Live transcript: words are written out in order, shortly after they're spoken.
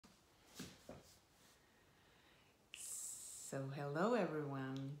So hello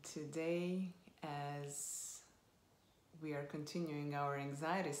everyone. Today, as we are continuing our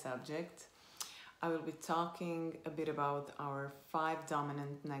anxiety subject, I will be talking a bit about our 5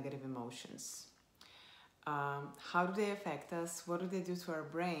 dominant negative emotions. How do they affect us? What do they do to our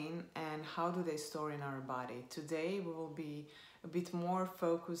brain? And how do they store in our body? Today we will be a bit more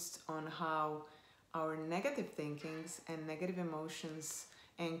focused on how our negative thinkings and negative emotions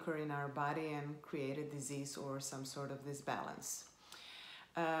anchor in our body and create a disease or some sort of disbalance.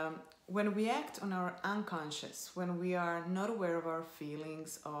 When we act on our unconscious, when we are not aware of our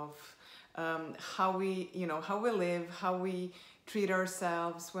feelings, of how we live, how we treat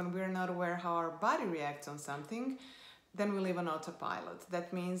ourselves, when we're not aware how our body reacts on something, then we live on autopilot.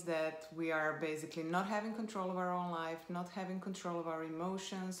 That means that we are basically not having control of our own life, not having control of our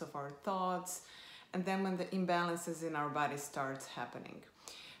emotions, of our thoughts, and then when the imbalances in our body starts happening.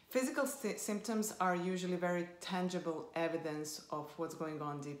 Physical symptoms are usually very tangible evidence of what's going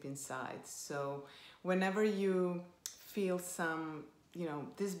on deep inside. So whenever you feel some,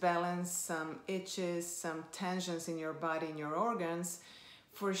 disbalance, some itches, some tensions in your body, in your organs,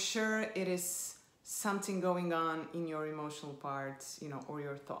 for sure it is something going on in your emotional parts, or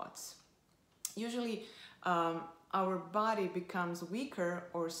your thoughts. Usually our body becomes weaker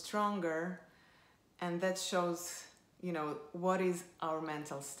or stronger, and that shows what is our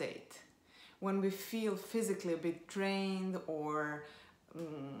mental state. When we feel physically a bit drained or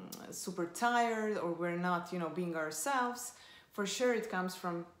super tired, or we're not, being ourselves, for sure it comes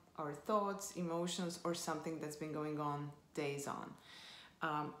from our thoughts, emotions, or something that's been going on days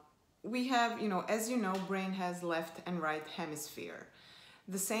on. We have, as you know, brain has left and right hemisphere.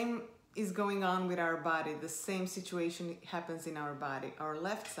 The same is going on with our body. The same situation happens in our body. Our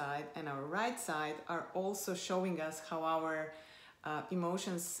left side and our right side are also showing us how our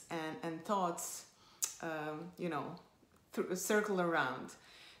emotions and thoughts, circle around.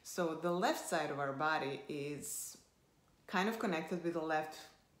 So the left side of our body is kind of connected with the left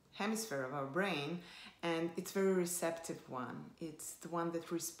hemisphere of our brain, and it's a very receptive one. It's the one that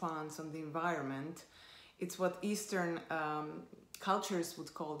responds on the environment. It's what Eastern cultures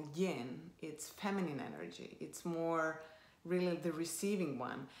would call yin. It's feminine energy. It's more really the receiving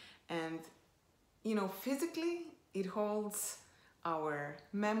one. And physically it holds our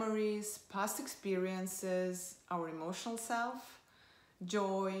memories, past experiences, our emotional self,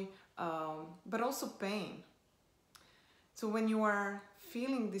 joy, but also pain. So when you are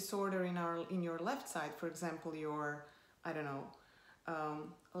feeling disorder in your left side, for example, your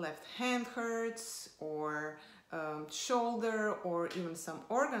left hand hurts, or shoulder, or even some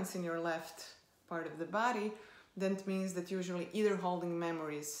organs in your left part of the body, then it means that usually either holding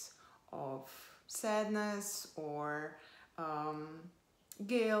memories of sadness or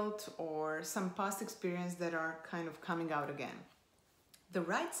guilt or some past experience that are kind of coming out again. The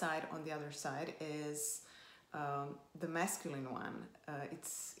right side, on the other side, is the masculine one.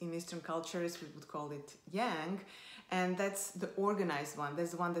 It's in Eastern cultures we would call it yang, and that's the organized one.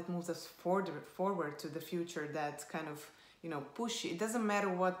 That's the one that moves us forward to the future. That's kind of pushy. It doesn't matter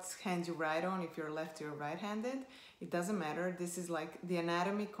what hand you write on, if you're left or right-handed. It doesn't matter. This is like the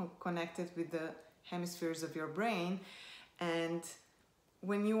anatomy connected with the hemispheres of your brain, and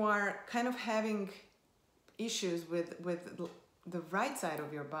when you are kind of having issues with the right side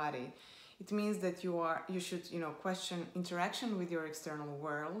of your body, it means that you should question interaction with your external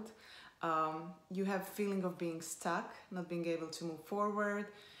world. You have feeling of being stuck, not being able to move forward,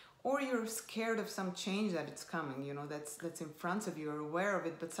 or you're scared of some change that it's coming, that's in front of you. You're aware of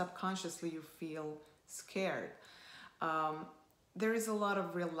it, but subconsciously you feel scared. There is a lot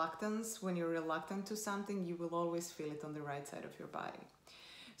of reluctance. When you're reluctant to something, you will always feel it on the right side of your body.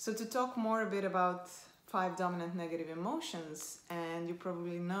 So to talk more a bit about 5 dominant negative emotions, and you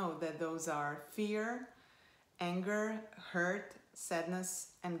probably know that those are fear, anger, hurt,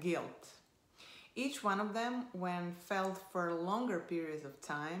 sadness, and guilt. Each one of them, when felt for longer periods of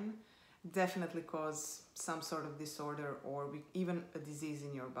time, definitely cause some sort of disorder or even a disease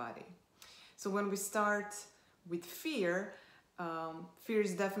in your body. So when we start with fear, fear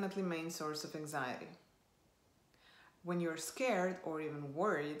is definitely main source of anxiety. When you're scared or even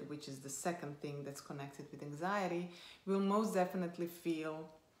worried, which is the second thing that's connected with anxiety, we'll most definitely feel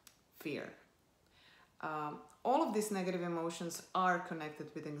fear. All of these negative emotions are connected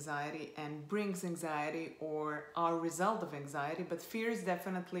with anxiety and brings anxiety or are a result of anxiety, but fear is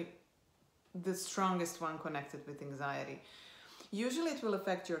definitely the strongest one connected with anxiety. Usually it will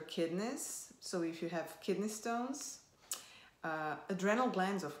affect your kidneys. So if you have kidney stones, adrenal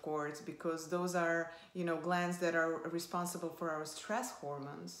glands, of course, because those are glands that are responsible for our stress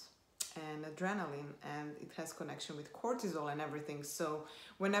hormones. and adrenaline, and it has connection with cortisol and everything. So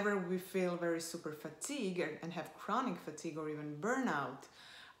whenever we feel very super fatigued and have chronic fatigue or even burnout,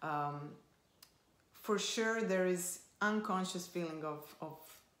 for sure there is unconscious feeling of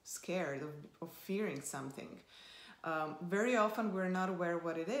scared, of fearing something. Very often we're not aware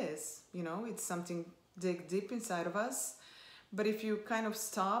what it is. It's something dig deep inside of us. But if you kind of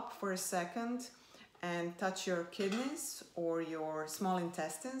stop for a second and touch your kidneys or your small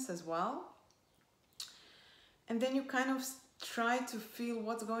intestines as well, and then you kind of try to feel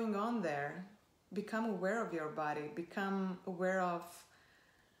what's going on there, become aware of your body, become aware of,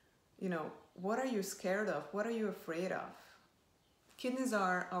 what are you scared of? What are you afraid of? Kidneys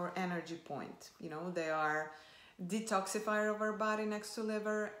are our energy point. They are detoxifier of our body next to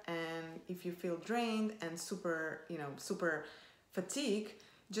liver. And if you feel drained and super fatigued,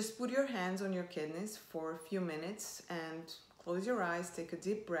 just put your hands on your kidneys for a few minutes and close your eyes, take a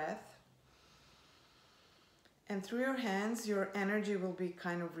deep breath. And through your hands, your energy will be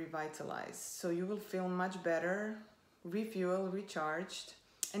kind of revitalized. So you will feel much better, refuel, recharged.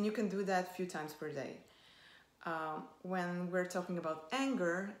 And you can do that a few times per day. When we're talking about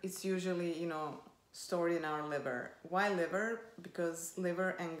anger, it's usually, stored in our liver. Why liver? Because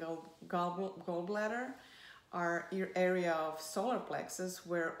liver and gallbladder are your area of solar plexus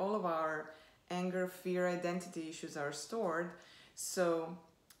where all of our anger, fear, identity issues are stored. So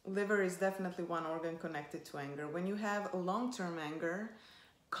liver is definitely one organ connected to anger. When you have a long-term anger,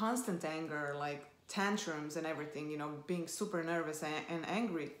 constant anger, like tantrums and everything, being super nervous and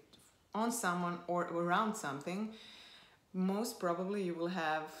angry on someone or around something, most probably you will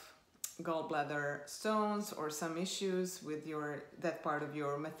have gallbladder stones or some issues with that part of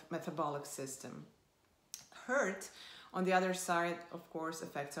your metabolic system. Hurt, on the other side, of course,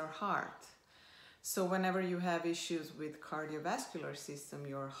 affects our heart. So whenever you have issues with cardiovascular system,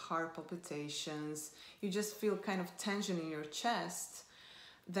 your heart palpitations, you just feel kind of tension in your chest,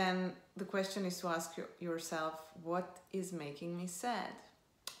 then the question is to ask yourself, what is making me sad?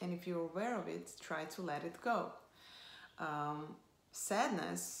 And if you're aware of it, try to let it go.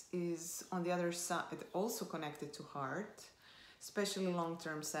 Sadness is, on the other side, also connected to heart, especially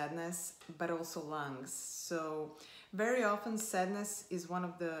long-term sadness, but also lungs. So very often sadness is one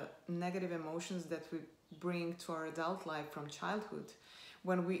of the negative emotions that we bring to our adult life from childhood.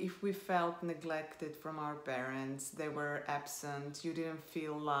 If we felt neglected from our parents, they were absent, you didn't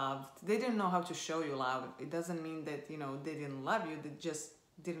feel loved, they didn't know how to show you love. It doesn't mean that, they didn't love you, they just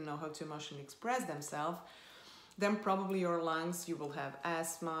didn't know how to emotionally express themselves. Then probably your lungs, you will have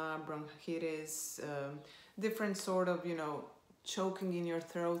asthma, bronchitis, different sort of, choking in your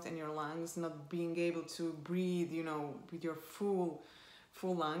throat and your lungs, not being able to breathe, with your full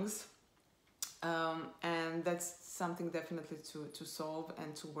lungs. And that's something definitely to solve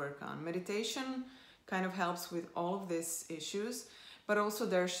and to work on. Meditation kind of helps with all of these issues, but also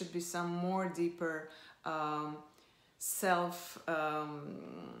there should be some more deeper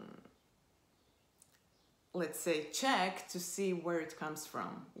let's say, check to see where it comes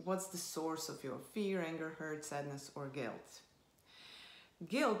from. What's the source of your fear, anger, hurt, sadness, or guilt?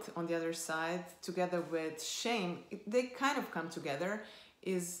 Guilt, on the other side, together with shame, they kind of come together,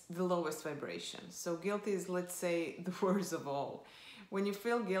 is the lowest vibration. So guilt is, let's say, the worst of all. When you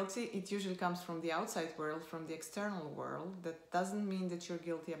feel guilty, it usually comes from the outside world, from the external world. That doesn't mean that you're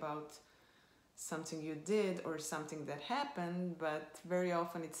guilty about something you did or something that happened, but very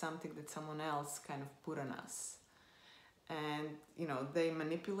often it's something that someone else kind of put on us. And, they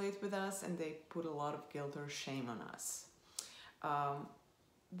manipulate with us and they put a lot of guilt or shame on us.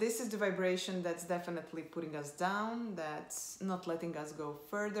 This is the vibration that's definitely putting us down, that's not letting us go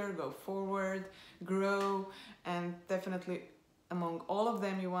further, go forward, grow, and definitely among all of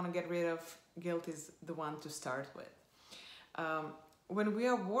them you want to get rid of, guilt is the one to start with. When we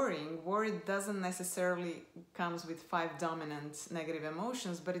are worry doesn't necessarily comes with 5 dominant negative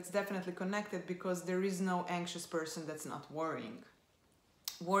emotions, but it's definitely connected because there is no anxious person that's not worrying.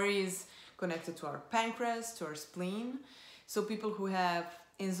 Worry is connected to our pancreas, to our spleen. So people who have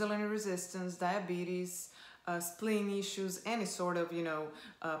insulin resistance, diabetes, spleen issues, any sort of,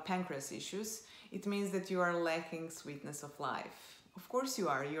 pancreas issues, it means that you are lacking sweetness of life. Of course you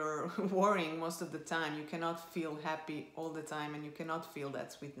are. You're worrying most of the time. You cannot feel happy all the time and you cannot feel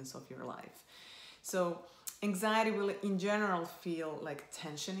that sweetness of your life. So anxiety will in general feel like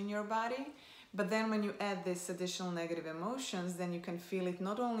tension in your body, but then when you add this additional negative emotions, then you can feel it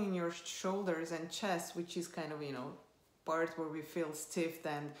not only in your shoulders and chest, which is kind of, part where we feel stiff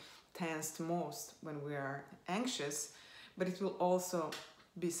and tensed most when we are anxious, but it will also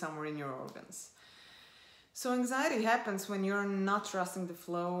be somewhere in your organs. So anxiety happens when you're not trusting the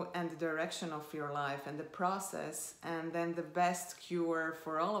flow and the direction of your life and the process, and then the best cure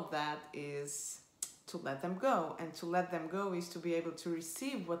for all of that is to let them go. And to let them go is to be able to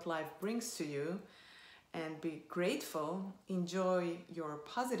receive what life brings to you and be grateful, enjoy your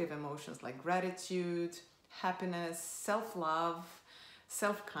positive emotions like gratitude, happiness, self-love,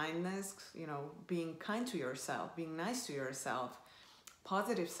 self-kindness, being kind to yourself, being nice to yourself,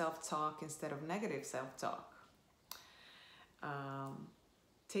 positive self-talk instead of negative self-talk,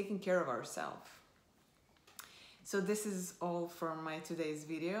 taking care of ourselves. So this is all from my today's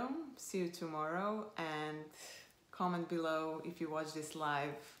video. See you tomorrow, and comment below if you watch this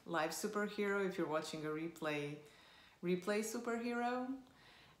live superhero, if you're watching a replay superhero,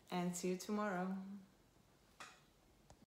 and see you tomorrow.